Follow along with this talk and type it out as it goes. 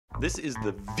This is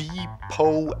the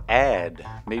VPO ad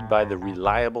made by the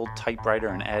Reliable Typewriter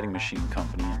and Adding Machine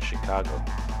Company in Chicago.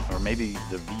 Or maybe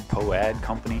the VPO ad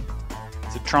company.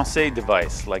 It's a tranche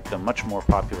device like the much more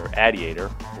popular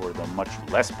Adiator or the much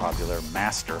less popular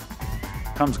Master.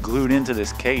 Comes glued into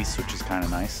this case, which is kind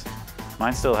of nice.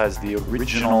 Mine still has the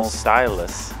original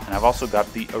stylus, and I've also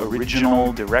got the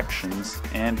original directions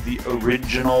and the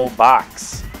original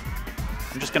box.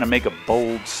 I'm just going to make a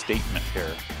bold statement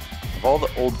here. Of all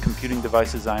the old computing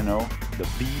devices I know, the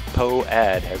VPO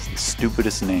ad has the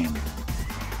stupidest name.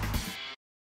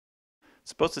 It's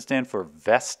supposed to stand for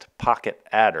Vest Pocket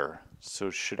Adder,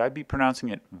 so should I be pronouncing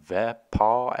it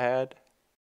VPO ad?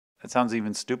 That sounds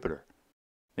even stupider.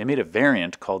 They made a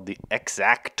variant called the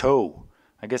Exacto.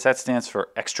 I guess that stands for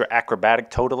Extra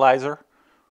Acrobatic Totalizer?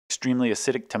 Extremely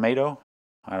Acidic Tomato?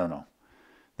 I don't know.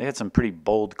 They had some pretty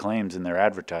bold claims in their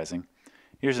advertising.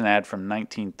 Here's an ad from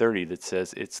 1930 that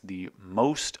says it's the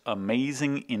most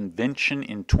amazing invention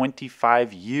in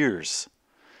 25 years.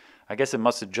 I guess it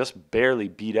must have just barely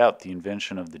beat out the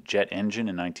invention of the jet engine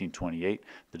in 1928,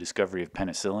 the discovery of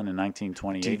penicillin in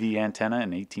 1928, TV antenna in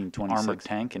 1826, armored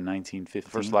tank in 1915,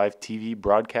 first live TV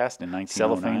broadcast in 1909,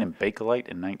 cellophane and Bakelite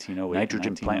in 1908,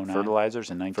 nitrogen plant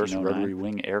fertilizers in 1909, first rotary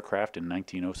wing aircraft in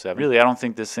 1907. Really, I don't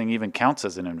think this thing even counts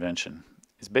as an invention.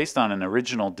 It's based on an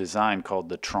original design called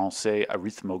the tranche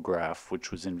arithmograph,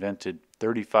 which was invented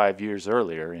 35 years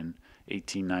earlier in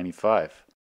 1895.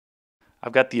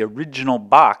 I've got the original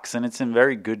box, and it's in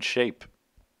very good shape.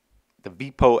 The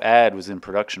VPO ad was in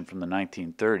production from the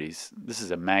 1930s. This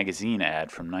is a magazine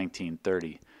ad from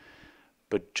 1930.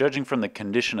 But judging from the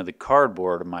condition of the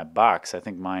cardboard of my box, I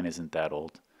think mine isn't that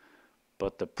old.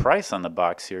 But the price on the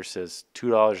box here says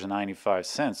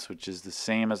 $2.95, which is the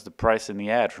same as the price in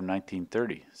the ad from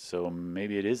 1930. So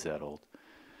maybe it is that old.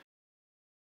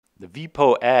 The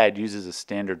VPO ad uses a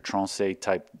standard tranche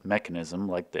type mechanism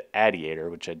like the Adiator,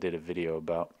 which I did a video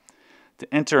about.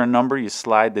 To enter a number, you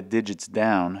slide the digits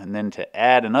down, and then to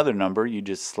add another number, you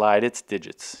just slide its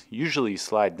digits. Usually you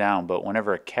slide down, but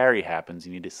whenever a carry happens,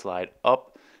 you need to slide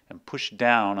up and push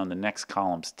down on the next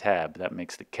column's tab. That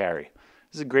makes the carry.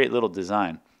 This is a great little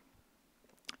design.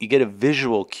 You get a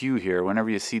visual cue here. Whenever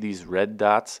you see these red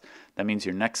dots, that means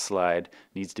your next slide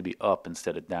needs to be up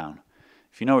instead of down.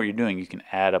 If you know what you're doing, you can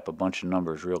add up a bunch of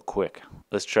numbers real quick.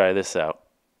 Let's try this out.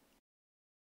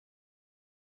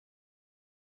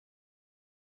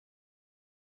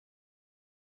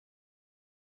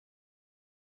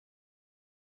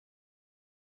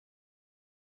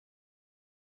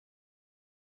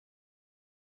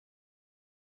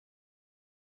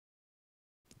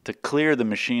 To clear the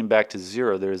machine back to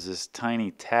zero, there's this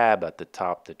tiny tab at the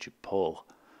top that you pull.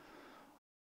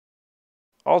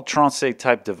 All tranche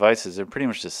type devices are pretty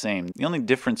much the same. The only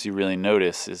difference you really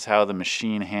notice is how the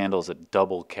machine handles a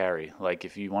double carry. Like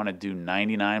if you want to do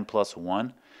 99 plus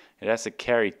 1, it has to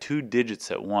carry 2 digits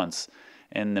at once,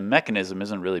 and the mechanism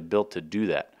isn't really built to do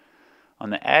that. On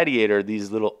the Adiator,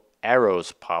 these little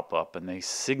arrows pop up and they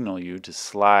signal you to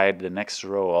slide the next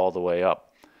row all the way up.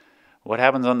 What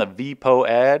happens on the VPO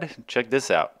ad? Check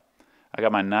this out. I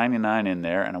got my 99 in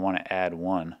there and I want to add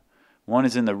 1. 1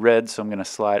 is in the red, so I'm going to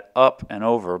slide up and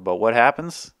over, but what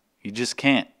happens? You just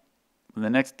can't. When the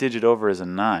next digit over is a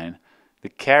 9, the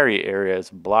carry area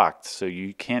is blocked, so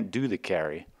you can't do the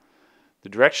carry. The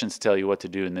directions tell you what to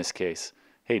do in this case.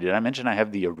 Hey, did I mention I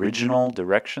have the original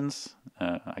directions?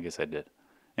 I guess I did.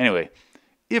 Anyway,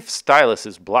 if stylus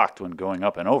is blocked when going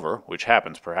up and over, which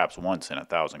happens perhaps once in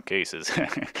 1,000 cases,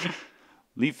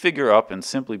 leave figure up and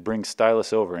simply bring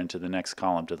stylus over into the next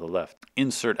column to the left.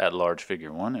 Insert at large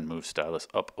figure 1 and move stylus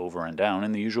up, over, and down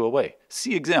in the usual way.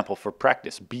 See example for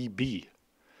practice BB.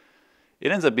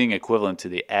 It ends up being equivalent to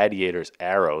the Adiator's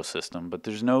arrow system, but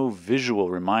there's no visual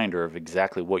reminder of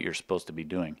exactly what you're supposed to be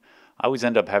doing. I always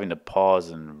end up having to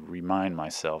pause and remind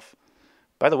myself.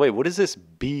 By the way, what does this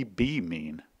BB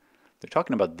mean? They're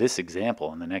talking about this example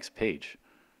on the next page.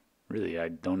 Really, I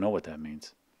don't know what that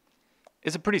means.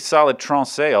 It's a pretty solid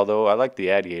tranche, although I like the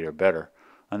Adiator better.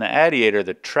 On the Adiator,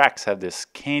 the tracks have this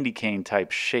candy cane type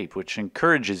shape, which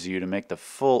encourages you to make the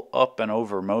full up and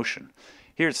over motion.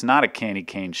 Here it's not a candy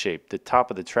cane shape. The top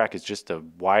of the track is just a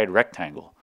wide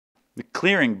rectangle. The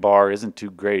clearing bar isn't too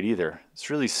great either.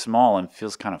 It's really small and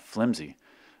feels kind of flimsy.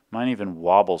 Mine even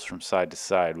wobbles from side to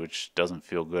side, which doesn't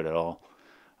feel good at all.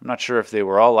 I'm not sure if they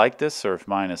were all like this or if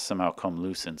mine has somehow come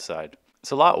loose inside. It's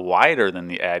a lot wider than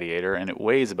the Adiator, and it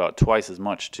weighs about twice as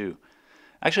much too.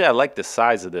 Actually, I like the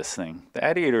size of this thing. The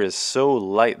Adiator is so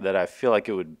light that I feel like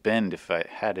it would bend if I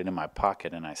had it in my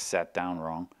pocket and I sat down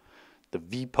wrong. The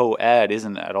VPO ad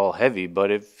isn't at all heavy, but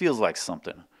it feels like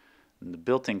something. And the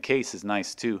built-in case is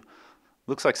nice too.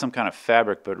 Looks like some kind of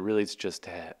fabric, but really it's just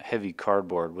heavy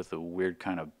cardboard with a weird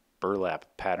kind of burlap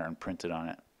pattern printed on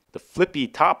it. The flippy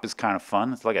top is kind of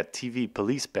fun. It's like a TV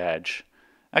police badge.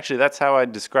 Actually, that's how I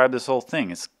describe this whole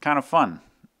thing. It's kind of fun.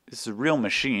 This is a real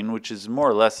machine, which is more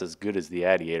or less as good as the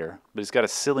Adiator, but it's got a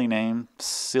silly name,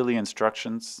 silly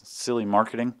instructions, silly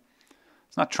marketing.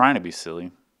 It's not trying to be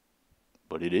silly,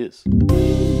 but it is.